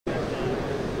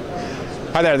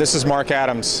Hi there, this is Mark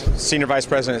Adams, Senior Vice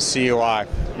President at CUI.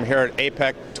 I'm here at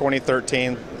APEC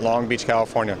 2013, Long Beach,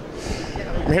 California.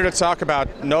 I'm here to talk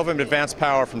about Novum Advanced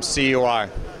Power from CUI.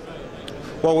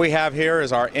 What we have here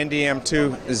is our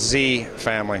NDM2Z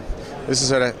family. This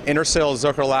is an Intersil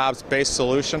Zucker Labs based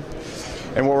solution.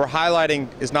 And what we're highlighting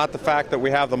is not the fact that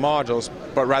we have the modules,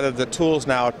 but rather the tools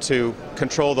now to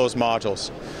control those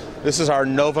modules. This is our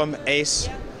Novum ACE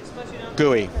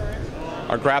GUI.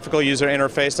 Our graphical user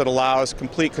interface that allows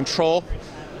complete control,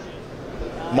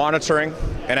 monitoring,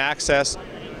 and access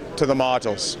to the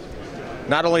modules.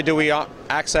 Not only do we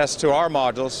access to our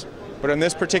modules, but in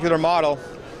this particular model,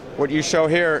 what you show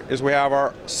here is we have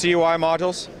our CUI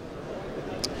modules,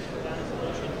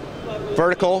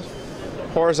 vertical,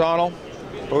 horizontal,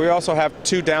 but we also have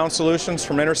two down solutions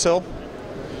from Intersil,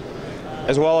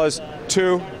 as well as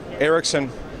two Ericsson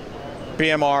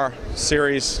BMR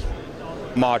series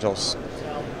modules.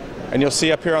 And you'll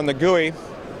see up here on the GUI,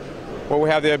 what we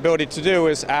have the ability to do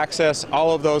is access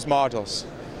all of those modules.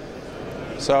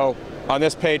 So on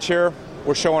this page here,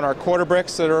 we're showing our quarter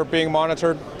bricks that are being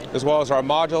monitored, as well as our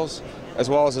modules, as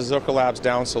well as the Zucker Labs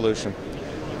down solution.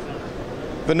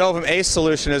 The Novum ACE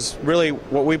solution is really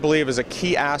what we believe is a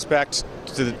key aspect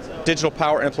to the digital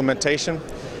power implementation,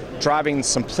 driving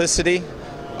simplicity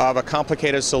of a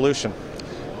complicated solution.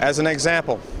 As an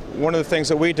example, one of the things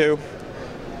that we do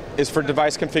is for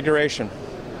device configuration.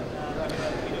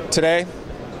 Today,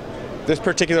 this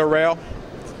particular rail,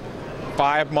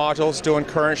 5 modules doing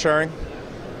current sharing.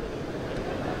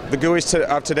 The GUIs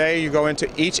of today, you go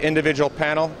into each individual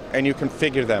panel and you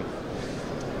configure them.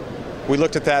 We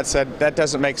looked at that and said, that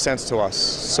doesn't make sense to us.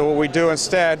 So what we do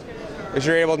instead is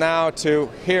you're able now to,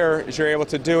 you're able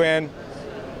to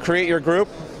create your group,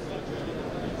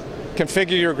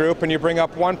 configure your group, and you bring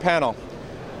up one panel.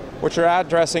 What you're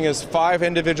addressing is 5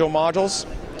 individual modules,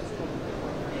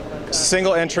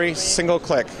 single entry, single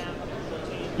click.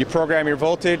 You program your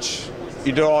voltage,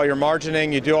 you do all your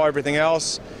margining, you do everything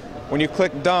else. When you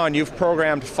click done, you've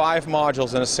programmed 5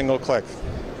 modules in a single click.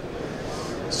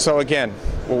 So again,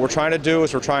 what we're trying to do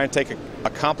is we're trying to take a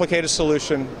complicated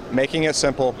solution, making it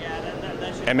simple,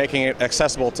 and making it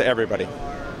accessible to everybody.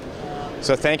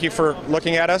 So thank you for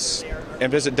looking at us, and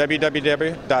visit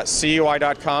www.cui.com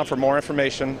for more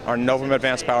information on Novum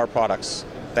Advanced Power products.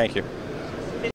 Thank you.